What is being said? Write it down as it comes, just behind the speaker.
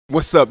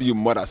What's up, you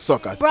mother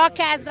suckers?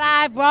 Broadcast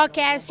live,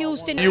 broadcast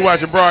Houston. You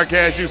watching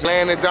Broadcast Houston?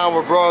 Laying it down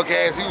with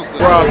Broadcast Houston.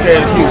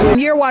 Broadcast Houston.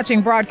 You're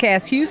watching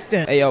Broadcast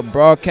Houston. Hey yo,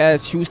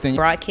 Broadcast Houston.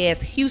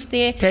 Broadcast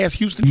Houston. Broadcast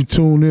Houston. You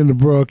tune in to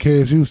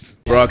Broadcast Houston.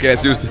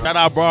 Broadcast Houston. Shout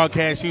out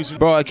Broadcast Houston.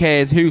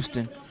 Broadcast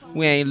Houston.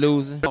 We ain't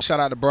losing.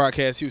 Shout out to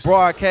Broadcast Houston.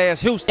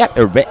 Broadcast Houston.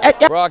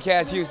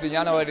 Broadcast Houston.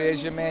 Y'all know what it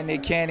is. Your man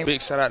Nick Cannon.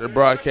 Big shout out to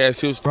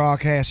Broadcast Houston.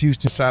 Broadcast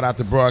Houston. Shout out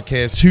to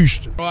Broadcast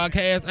Houston.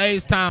 Broadcast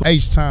H-Town.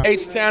 H-Town.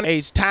 H-Town.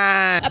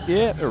 H-Time.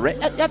 Yeah.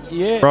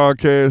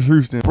 Broadcast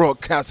Houston.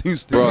 Broadcast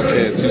Houston.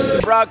 Broadcast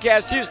Houston.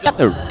 Broadcast Houston.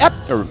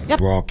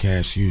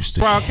 Broadcast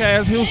Houston.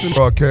 Broadcast Houston.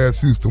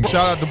 Broadcast Houston.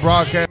 Shout out to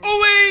Broadcast.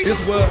 This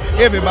is where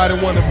everybody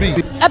wanna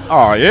be.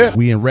 Oh yeah.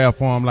 We in rap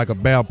form like a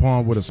bell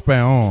palm with a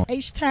spare arm.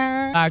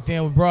 H-Time. Locked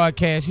in with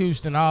Broadcast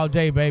Houston all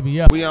day, baby.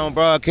 Yeah. We on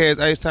Broadcast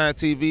H-Time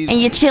TV. And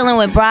you're chilling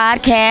with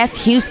Broadcast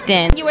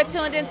Houston. You are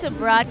tuned into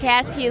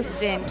Broadcast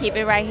Houston. Keep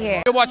it right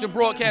here. You're watching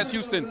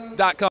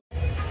BroadcastHouston.com.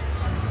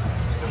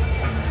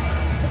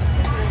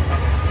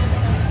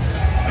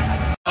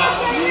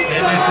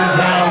 And this is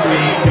how we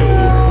do.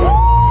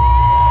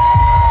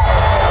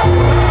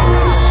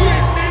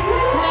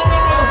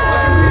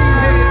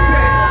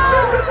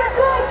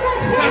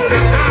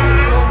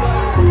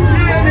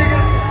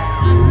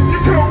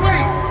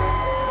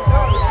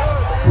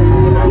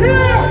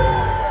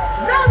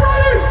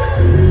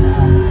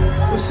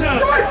 What's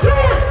up?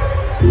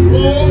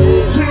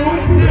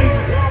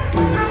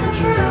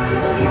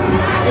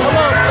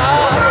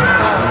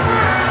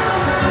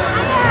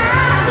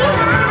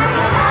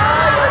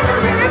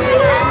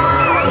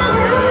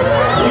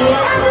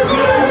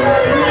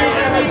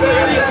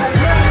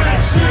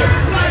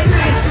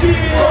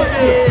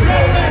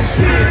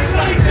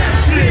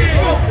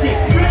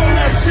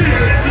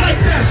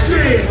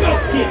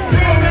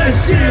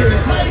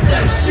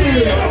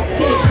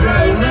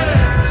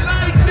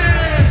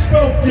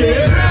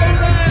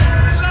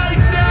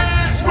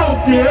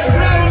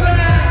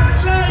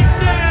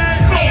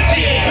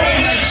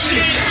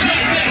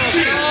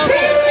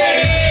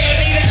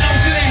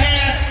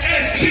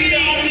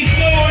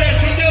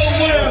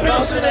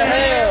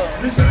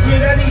 Listen,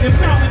 kid, I need a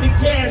fountain of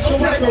cash so I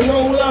can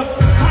roll up,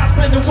 hop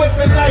in the whip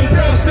and like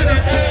girls in the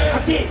air. I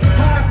get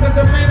high cause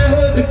I'm in the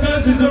hood, the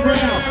guns is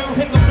around.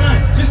 Take a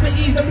blunt just to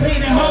ease the pain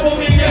and humble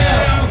me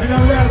down. And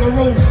I'd rather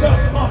roll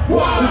something up.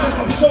 Cause if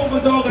I'm sober,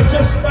 dog, I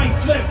just might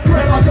flip.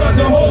 Let my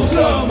cousin hold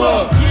something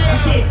up. I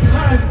get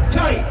high as a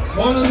kite,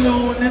 all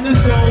alone in the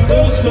zone.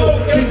 Go slow,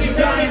 crazy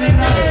dying at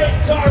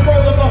night. So I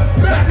roll them up,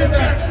 back to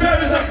back,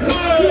 bad as I could.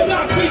 You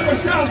got people,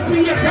 styles,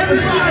 be a kind of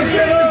spot,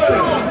 shit in the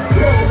song.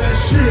 Roll that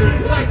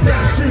shit, like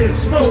that shit,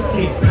 smoke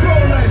it.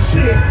 Roll that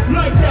shit,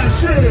 like that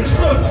shit,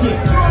 smoke it.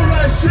 Roll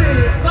that shit,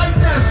 like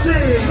that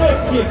shit,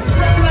 smoke it.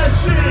 Roll that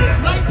shit,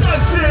 like that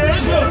shit,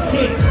 smoke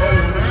it.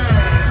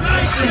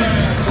 Like that,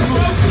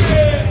 smoke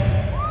it.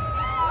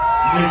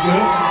 Nigga.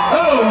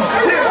 Oh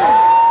shit.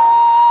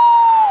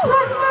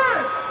 Brooklyn!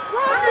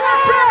 What can I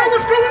tell you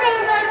what's going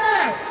on right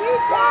now?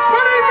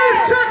 My name is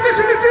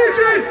Technician the DJ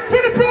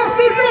from the Bronx,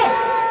 New York.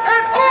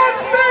 And on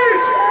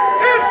stage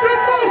is the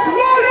most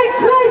loyal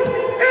group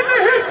in the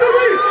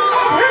history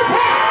of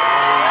hip-hop.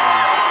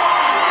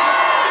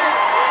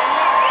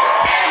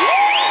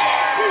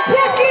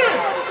 Brooklyn,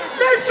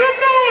 make some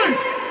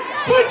noise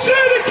for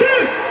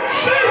JADAKISS,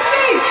 Shake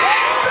Notes,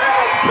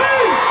 Styles P,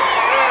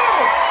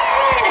 LOX.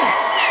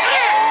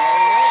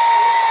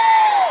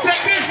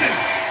 Technician,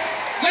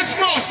 let's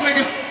march,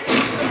 nigga.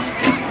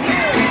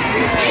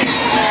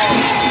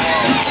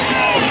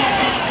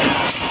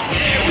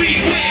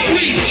 Everywhere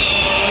we go,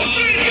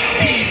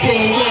 people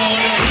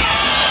wanna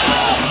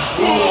know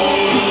who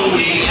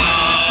we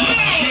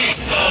are.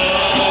 So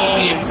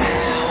in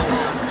town,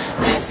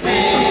 this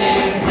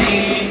is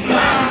Deep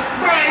Block.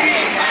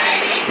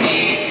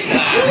 Deep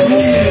Block.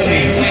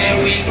 Everywhere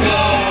we go,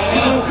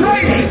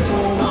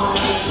 people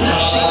wanna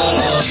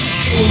know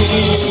who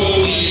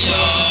we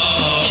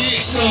are.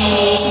 So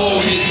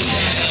in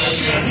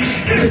town,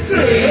 this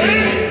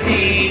is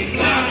Deep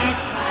Block.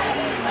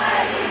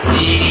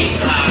 Deep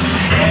Block.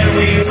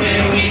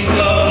 Everywhere we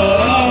go.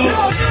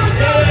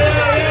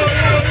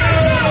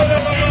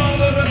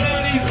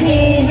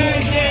 Cool,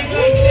 hang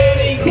like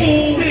Daddy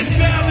Cool. This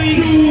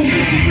valley,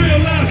 this is real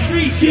life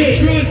street shit.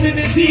 Drugs in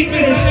the deep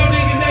end. I know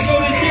niggas that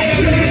go to jail.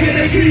 Niggas in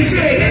the deep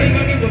end. I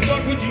don't give a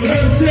fuck what you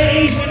heard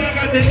say. When I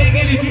got the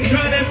nigga that you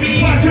tryna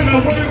be. Watching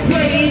my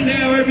wordplay.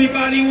 Now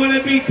everybody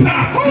wanna be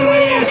pop. Till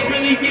they ass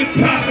really get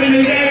poppin'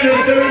 in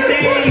that third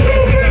day.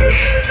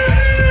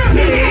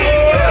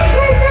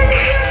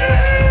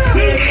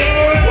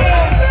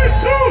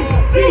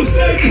 You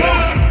say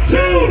pop,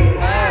 two.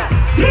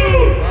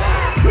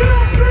 When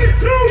I say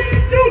two,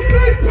 you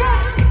say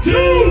pop,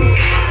 two.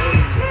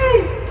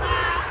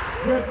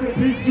 Rest in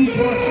peace,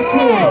 Tupac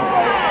Shakur.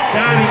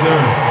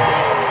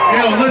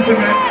 Yo, listen,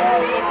 man.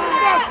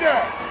 Fuck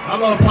that. I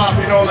love pop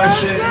and all that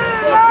shit.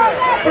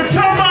 But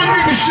tell my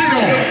nigga shit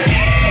on.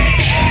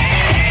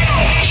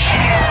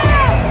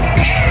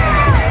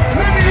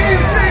 Let me hear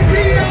you say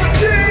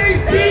B.I.G.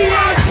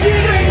 B.I.G.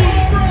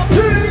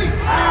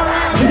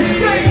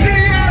 R.I.P.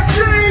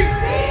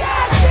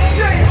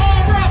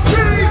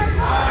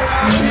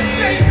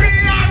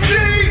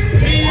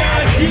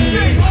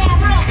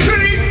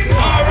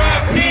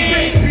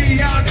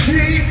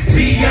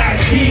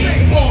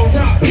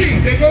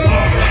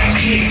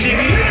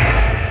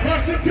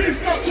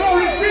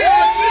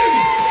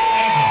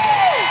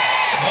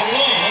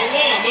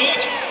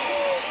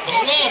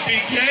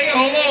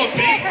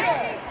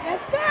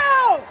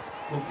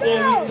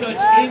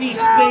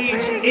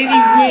 stage,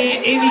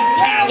 anywhere, any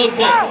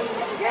caliber.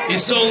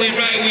 It's only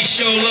right we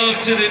show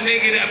love to the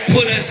nigga that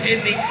put us in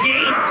the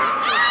game.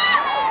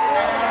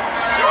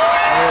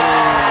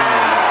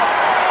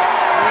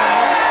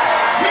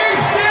 We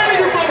ain't scared of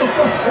you,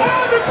 motherfucker.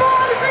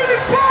 Everybody in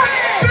this party.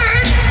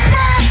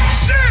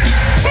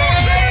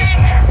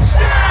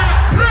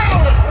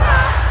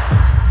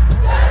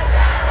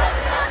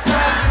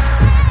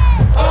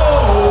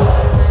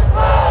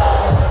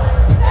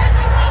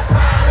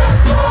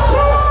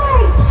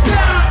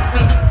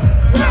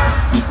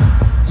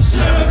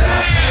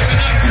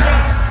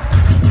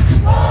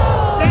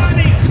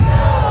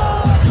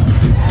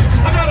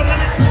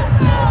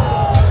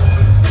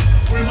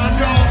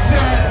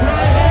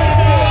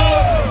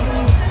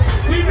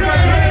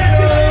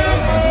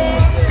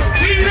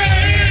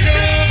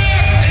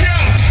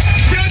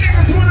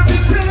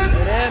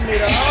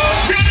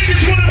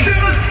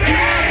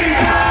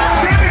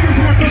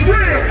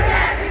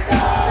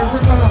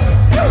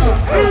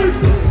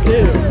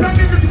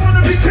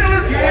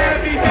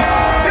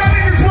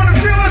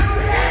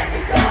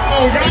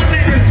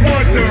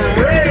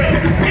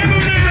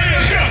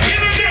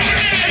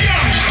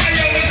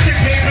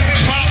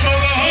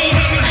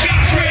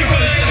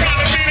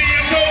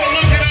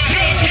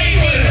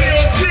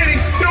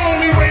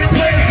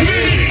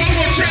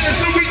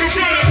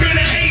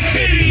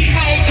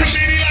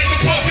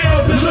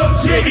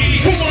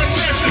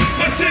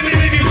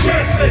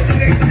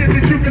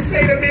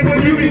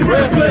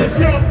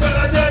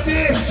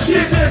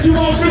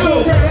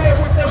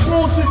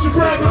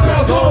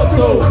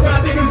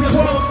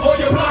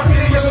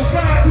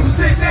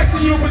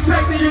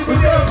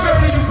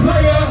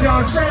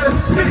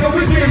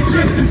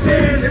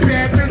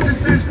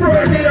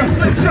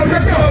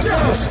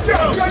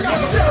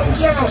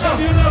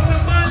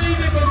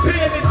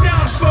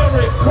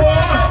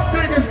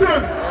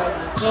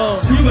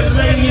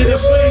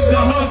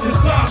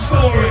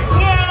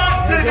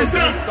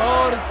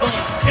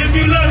 If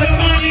you love the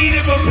money,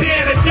 then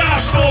prepare to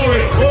die for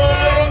it.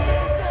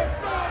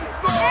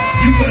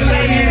 You can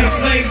lay in the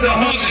flames to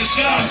hug the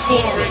sky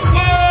for it.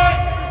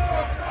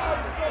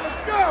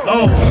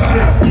 Oh,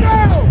 shit.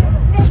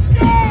 Let's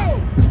go!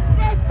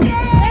 Let's go!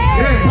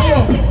 Yeah, hold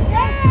on.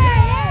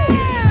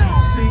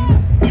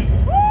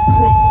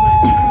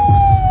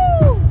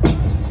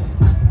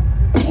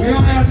 We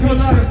don't ask for a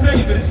lot of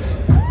favors.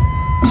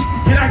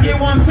 Can I get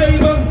one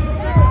favor?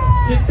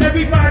 Can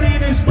everybody in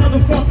this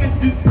motherfucking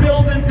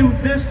building do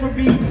this for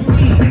me,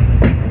 please?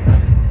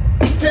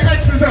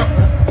 JADAKISS is up.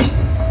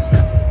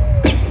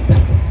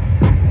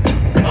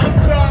 I'm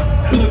sorry.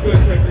 That look good,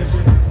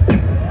 technician.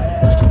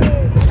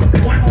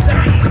 One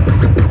time.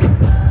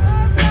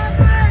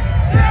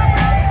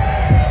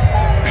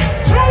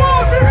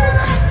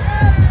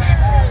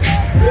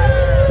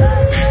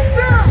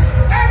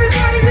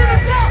 Everybody get a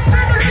stop.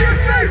 Never hear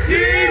say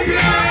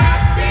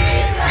D-Block.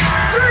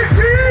 Say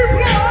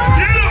D-Block.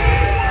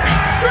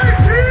 Say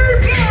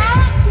D-Block.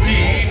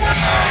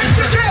 It's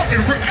a go.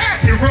 And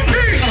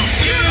repeat.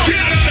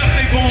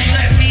 They won't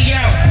let me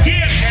out.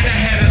 And I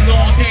had a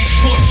long day,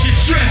 push and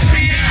stress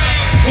me out.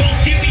 Won't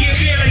give me a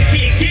bill and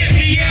can't get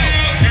me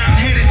out. Now I'm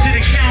headed to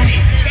the county.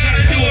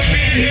 Gotta do a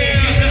bid here.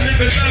 Just to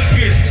live in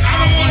Luggers. I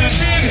don't wanna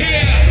live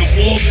here. The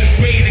walls is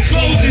gray, the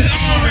clothes is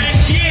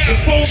orange. Yeah, the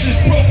phone is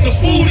broke, the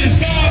food is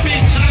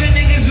garbage. How the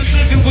niggas are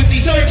living with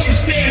these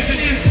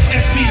circumstances.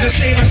 SP's a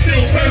same, I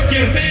still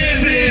working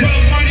business.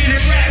 Drug money to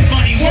rap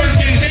money,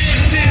 working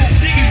business.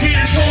 Niggas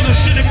being told I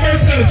should've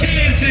murked the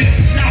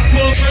Kansas. Not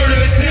for a murder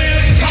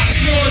attempt. Hot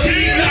sure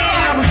dealer.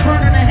 I was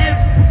burning the hemp.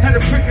 Had a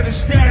prick of the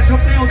stash.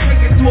 Hope they don't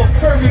take it to a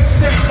perfect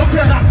step.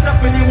 Okay, locked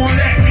up and they won't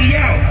let me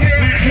out.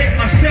 When I hit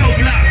my cell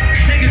block,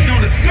 niggas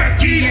know the threat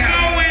keep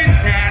going.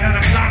 Now that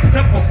I'm locked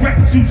up, a rep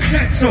 2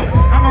 cents. So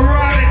I'ma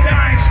ride and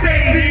die and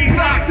stay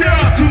locked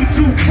up. Two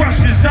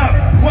toothbrushes up.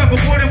 Whoever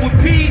wanted with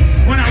P,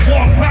 when I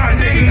walk by,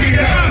 niggas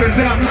get up. Cause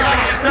I'm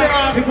locked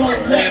up. They won't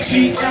let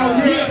me out.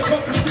 Yeah,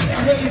 fucking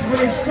haze when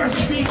they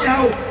stress me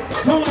out.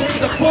 Don't hit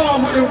the ball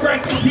when the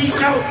wreck beat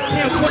out.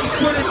 Can't wait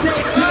for the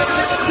day to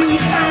let me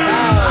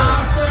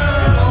out.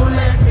 Don't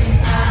let me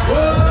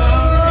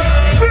out.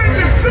 Sing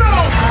the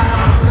song.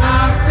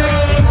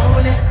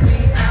 Don't let me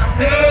out.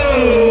 No.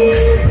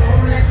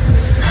 Don't let me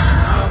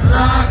out. I'm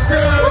locked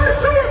up. One,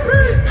 two, and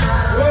Pete.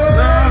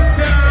 Locked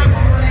up.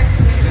 Don't let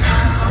me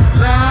out.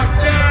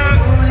 Locked up.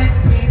 Don't let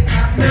me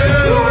out. No.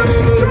 1,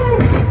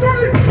 2,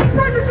 3,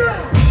 break it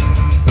down.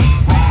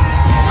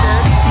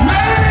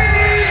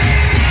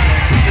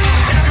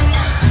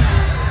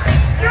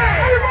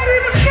 Yeah, everybody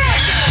in the spot,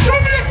 do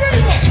me a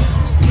favor.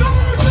 Y'all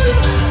let me see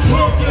you.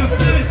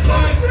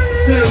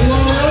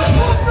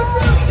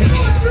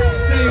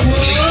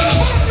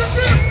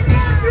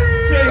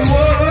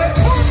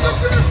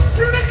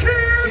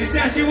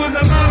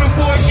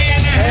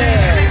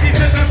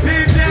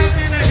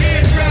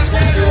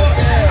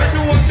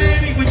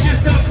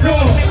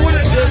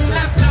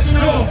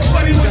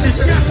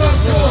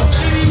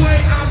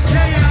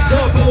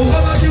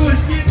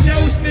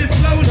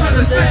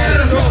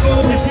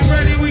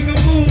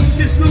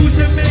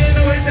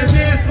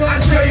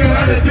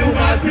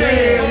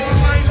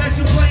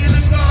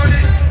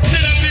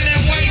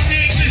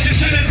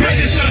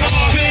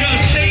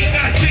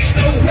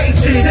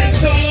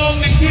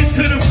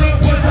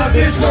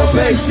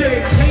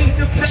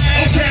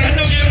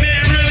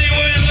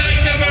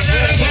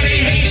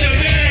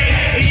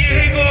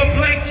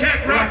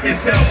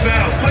 yourself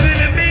out. But in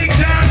the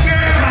meantime,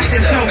 girl, knock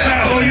yourself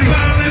out. Oh, you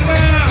violent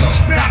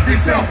mom? Knock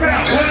yourself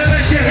out. Wanna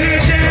let your hair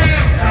down?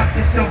 Knock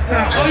yourself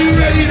out. Are you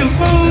ready to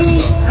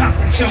move? Knock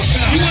yourself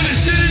out. You wanna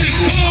sit in the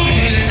cold?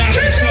 Knock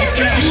yourself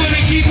out. You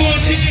wanna keep on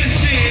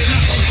dancing? Knock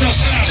yourself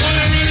out.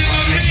 Wanna run in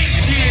my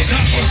mansion?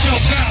 Knock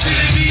yourself out. Sit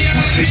in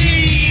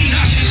VIP?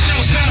 Knock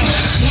yourself out.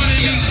 Wanna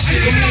you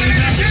sit in knock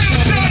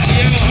yourself out.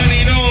 Yo,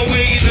 honey, don't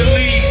wait to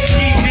leave.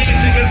 Keep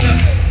dancing 'cause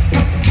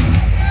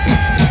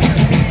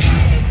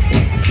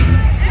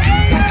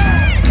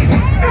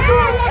that's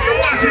all I want you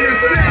watching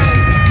yourself.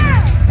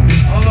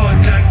 Hold on,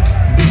 Jack.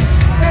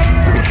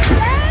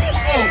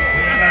 Oh,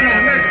 let's go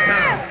next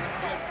time.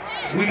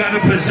 We gotta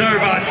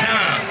preserve our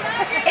time.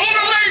 All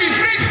the ladies,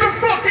 make some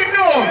fucking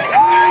noise.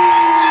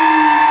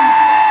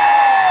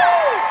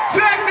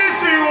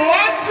 Technician,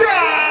 one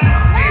time.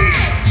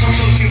 I'm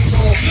looking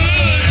so good.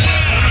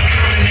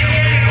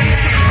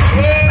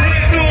 Oh,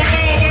 ain't no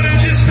more, but I'm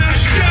just not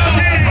sure.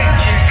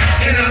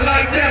 And I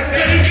like that,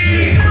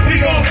 baby. We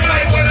gon'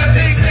 fight, but I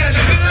think that's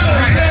good.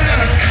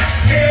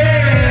 Yeah.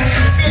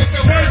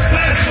 First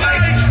class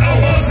flights,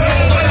 almost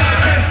over. I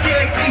just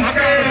can't keep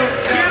still.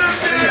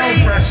 So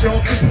fresh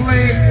off the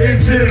plane,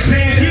 into the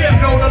pen.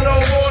 Yeah, know the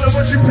low order,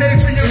 what you pay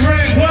for your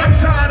ring. One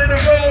side of the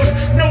road,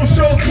 no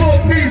shows,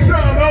 book me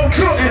some, I'll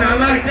cook. And I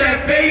like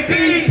that,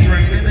 baby.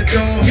 Straight in the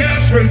door, yeah,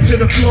 straight to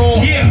the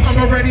floor. Yeah, I'm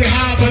already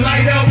high, but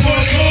light up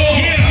for more.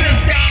 Yeah,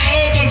 just got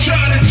home, I'm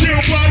trying to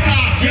chill, but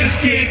I just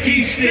can't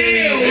keep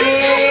still.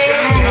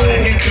 Gotta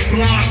hit the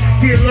block,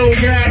 get low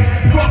back,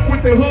 fuck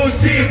with the hood,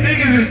 see if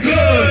niggas is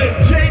good.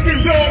 Jake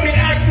is on me,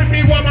 asking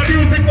me why my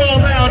music all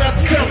loud. I'm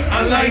so,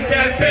 I like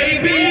that,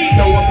 baby.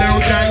 Throw a little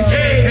dice,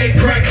 hey,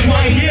 crack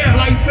twice, yeah.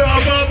 Lights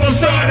up, I'm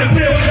starting to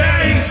feel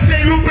nice.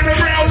 Stay looping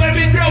around, let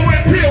me go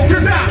and peel,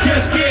 'cause I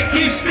just can't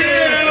keep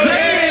still.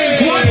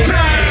 Ladies, one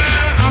time,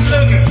 I'm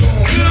looking for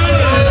good.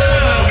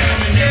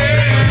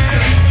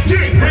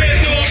 Yeah, red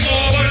door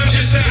more, but I'm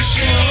just not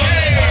sure.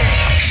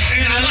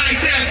 And I like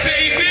that,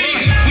 baby.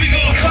 We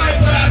gon' fight,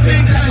 but I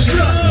think that's good.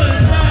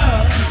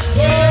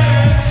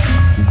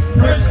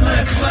 First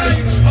class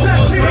flights,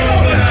 almost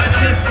over, I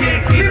just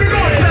can't keep it.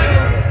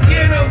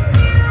 Get him.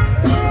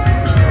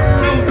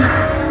 No,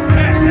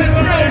 let's go.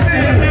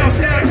 Now,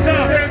 sacked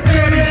up.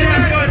 Shorty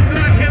shotgun,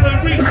 Black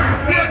Hillary.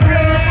 Yeah,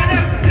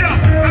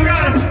 I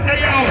got him. Hey,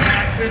 yo.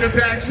 Back to the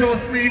back, short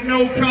sleeve, no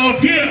cuff.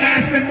 Yeah,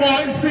 Aston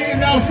Martin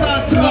sitting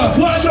outside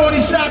tough.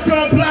 Shorty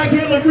shotgun, Black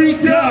Hillary,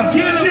 duff.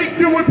 Chick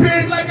do it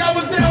big like I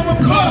was down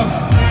with Puff.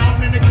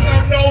 I'm in the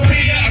club, no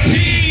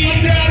VIP.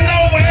 I'm down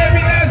low where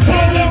every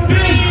asshole will be.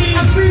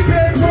 I see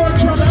bad boy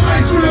trying to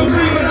ice real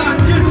me, but I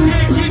just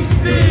can't keep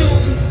still.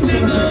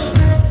 Nigga.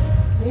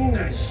 Ooh.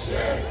 That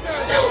shit.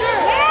 Still.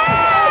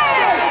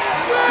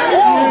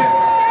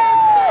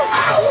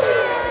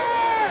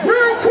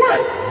 Real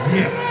quick.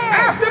 Yeah.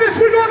 After this,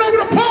 we're going over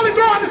to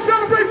Polygon to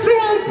celebrate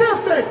 2O's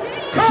birthday.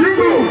 Come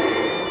through.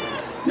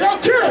 Yo,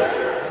 Kiss.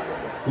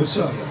 What's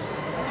up?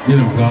 Get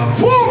him, God.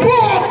 4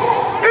 balls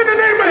in the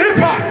name of hip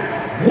hop.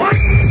 What?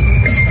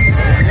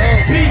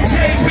 BK,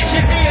 put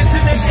your hands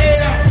in the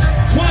air.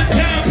 One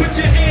time, put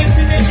your hands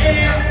in the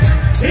air.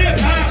 Hip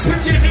hop,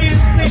 put your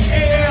hands in the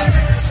air.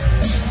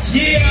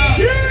 Yeah.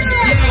 Yeah.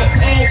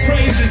 All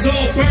praises,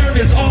 all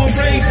burners, all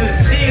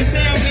raisins. Hands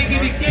down, nigga,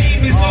 the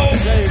game is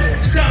over.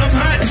 Something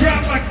hot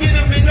drop, I get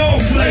them in all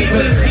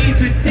flavors.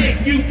 He's a dick,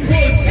 you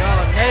pussy.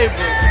 Y'all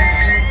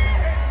neighbors.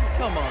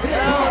 Come on.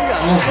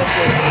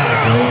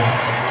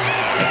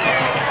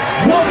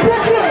 Well,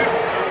 Brooklyn,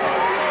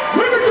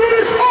 we can do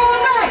this all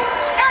night.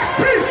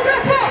 SP,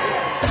 step up.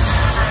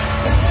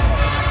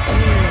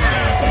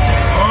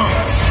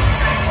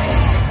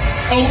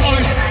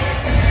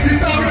 You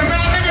talking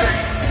about, nigga?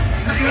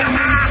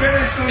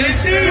 We ain't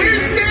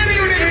scared of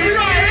you, nigga. We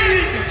gon' hit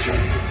it.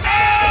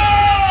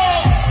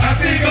 Oh! I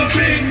think a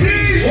big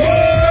piece.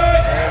 What?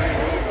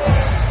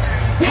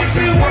 What's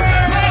the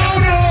word?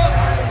 Hold up.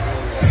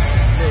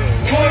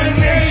 For the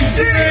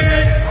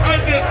nation.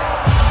 Under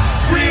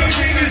real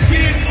niggas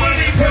getting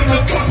money from the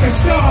fucking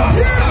stars.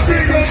 I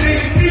think a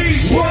big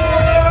piece. What?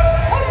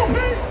 Hold on,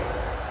 Pete.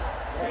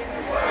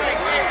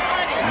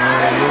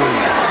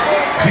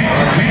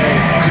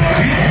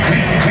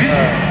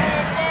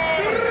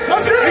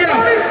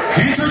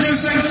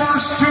 Introducing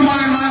first to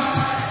my left,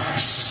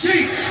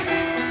 Sheik.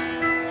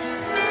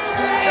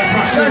 That's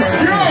my shit. Let's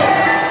go.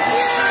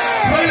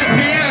 Play the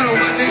piano,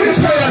 my nigga.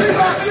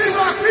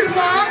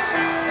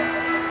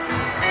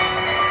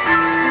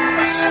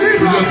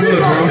 T-Block.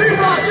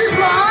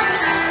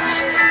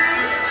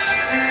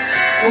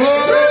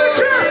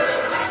 JADAKISS,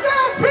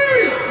 Styles P,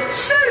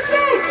 Sheik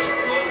Luch,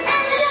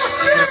 LOX.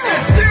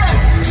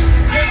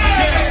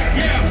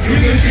 You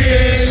can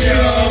get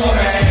your ass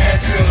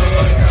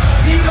up.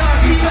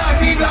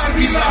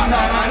 D-Block,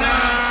 la la la.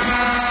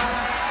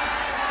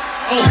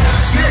 Oh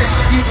shit,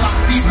 D-Block,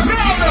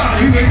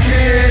 you can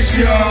get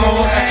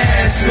your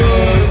ass up.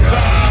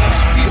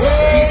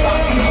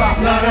 D-Block,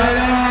 la la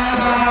la.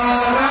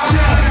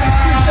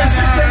 It's that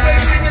shit that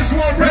make niggas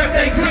want rap,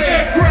 they clear.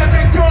 Grab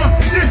that gun,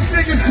 this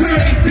nigga's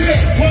really big.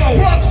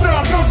 Fuck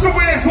some, go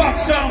somewhere, fuck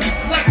some.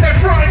 Like that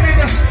fry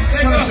nigga.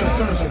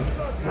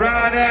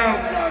 Ride out.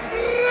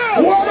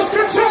 Whoever's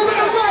controlling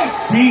the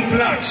lights.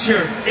 D-block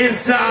shirt,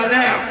 inside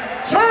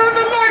out. Turn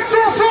the lights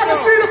on so I can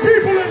see the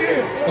people in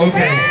here.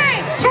 Okay.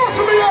 Talk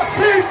to me,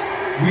 SP.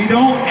 We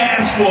don't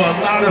ask for a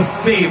lot of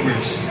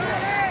favors,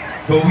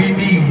 but we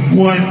need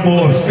one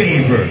more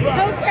favor.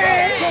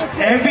 Okay.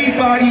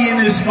 Everybody in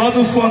this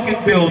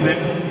motherfucking building,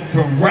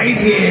 from right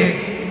here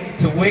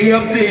to way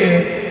up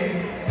there,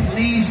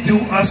 please do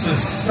us a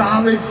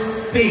solid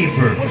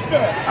favor.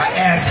 I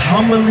ask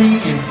humbly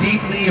and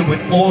deeply and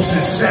with all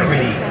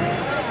sincerity.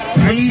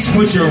 Please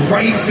put your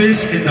right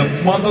fist in the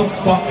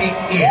motherfucking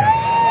air.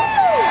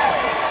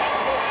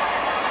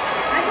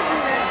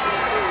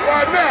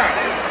 Why not?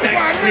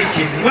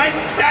 Technician, one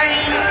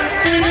time.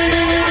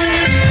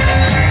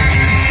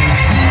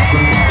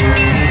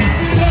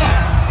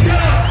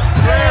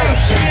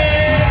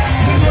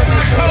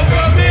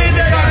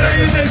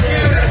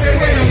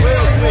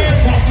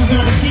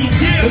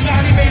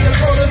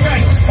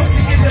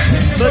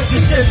 But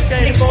the shit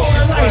came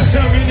on like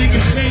turn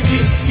niggas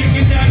naked,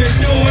 kicking down the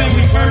door and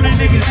we burning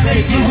niggas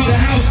naked. The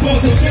house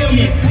costs $1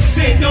 million,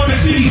 sitting on the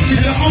beach,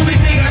 and the only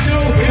thing I know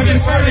if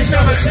it's furnished,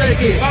 I'ma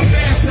take it. My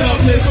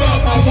bathtub lift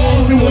up, my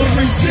walls to a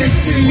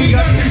 360. We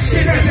got this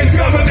shit that the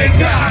government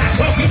got.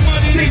 Talking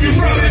money, then you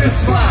run in the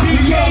spot.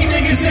 PK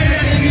niggas say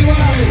that nigga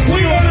wild.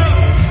 We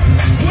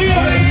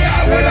on the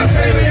yacht with our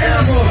favorite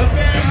album.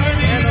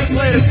 And I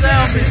play the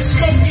sound,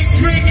 smoking,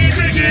 drinking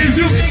niggas,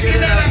 you can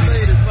get out.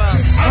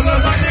 I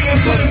love my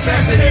niggas for the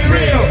fact that they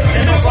real,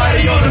 and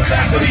nobody on the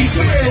faculty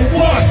real.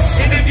 What?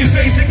 And if you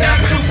face a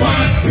capital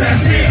pun,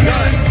 that's it,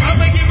 gun.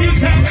 I'ma give you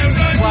time to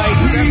run. Like,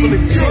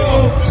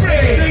 you're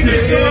afraid. Sing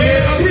this song,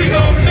 we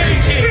gon'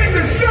 make it. Sing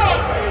this song.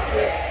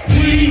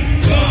 We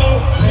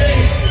gon'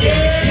 make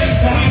it.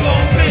 We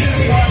gon' make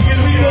it.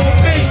 We gon'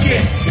 make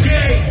it.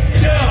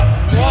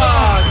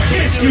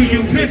 Kiss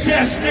you bitch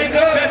ass nigga.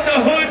 Bet the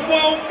hood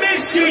won't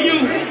miss you.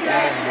 You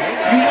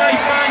might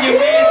find your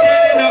man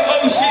dead in the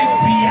ocean.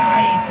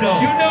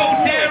 You know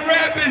dead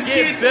rappers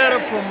get better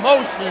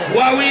promotion.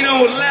 Why we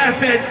don't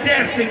laugh at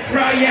death and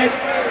cry at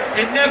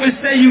and never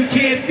say you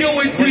can't do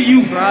it till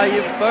you try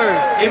it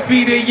first. It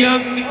be the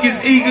young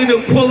niggas eager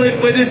to pull it,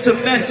 but it's a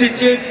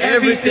message in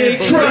everything.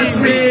 Trust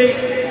me.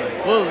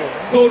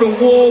 Go to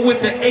war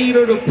with the 8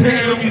 or the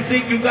pound. You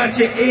think you got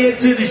your ear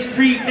to the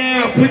street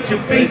now? Put your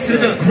face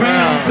in the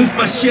ground. Cause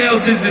my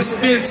shells is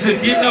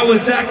expensive. You know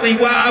exactly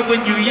why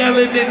when you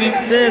yelling and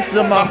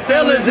incensing. My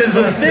feelings is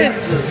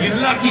offensive. You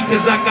lucky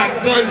cause I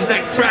got guns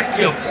that crack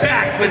your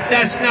back. But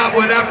that's not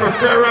what I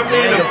prefer. I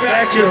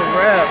manufacture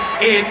rap.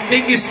 And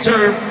niggas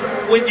turn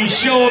when you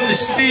show them the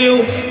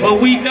steel,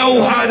 but we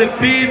know how to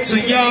bid, so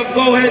y'all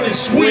go ahead and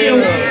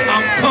squeal.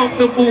 I'm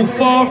comfortable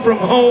far from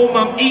home,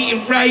 I'm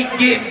eating right,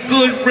 getting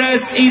good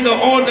rest, either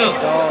on the...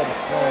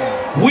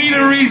 We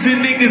the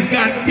reason niggas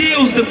got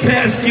deals the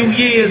past few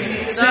years.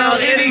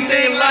 Sound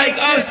anything like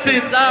us,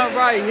 then sound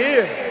right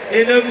here.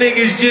 And them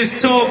niggas just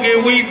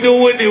talking, we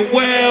doing it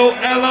well.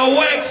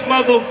 LOX,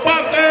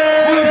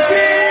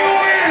 motherfucker!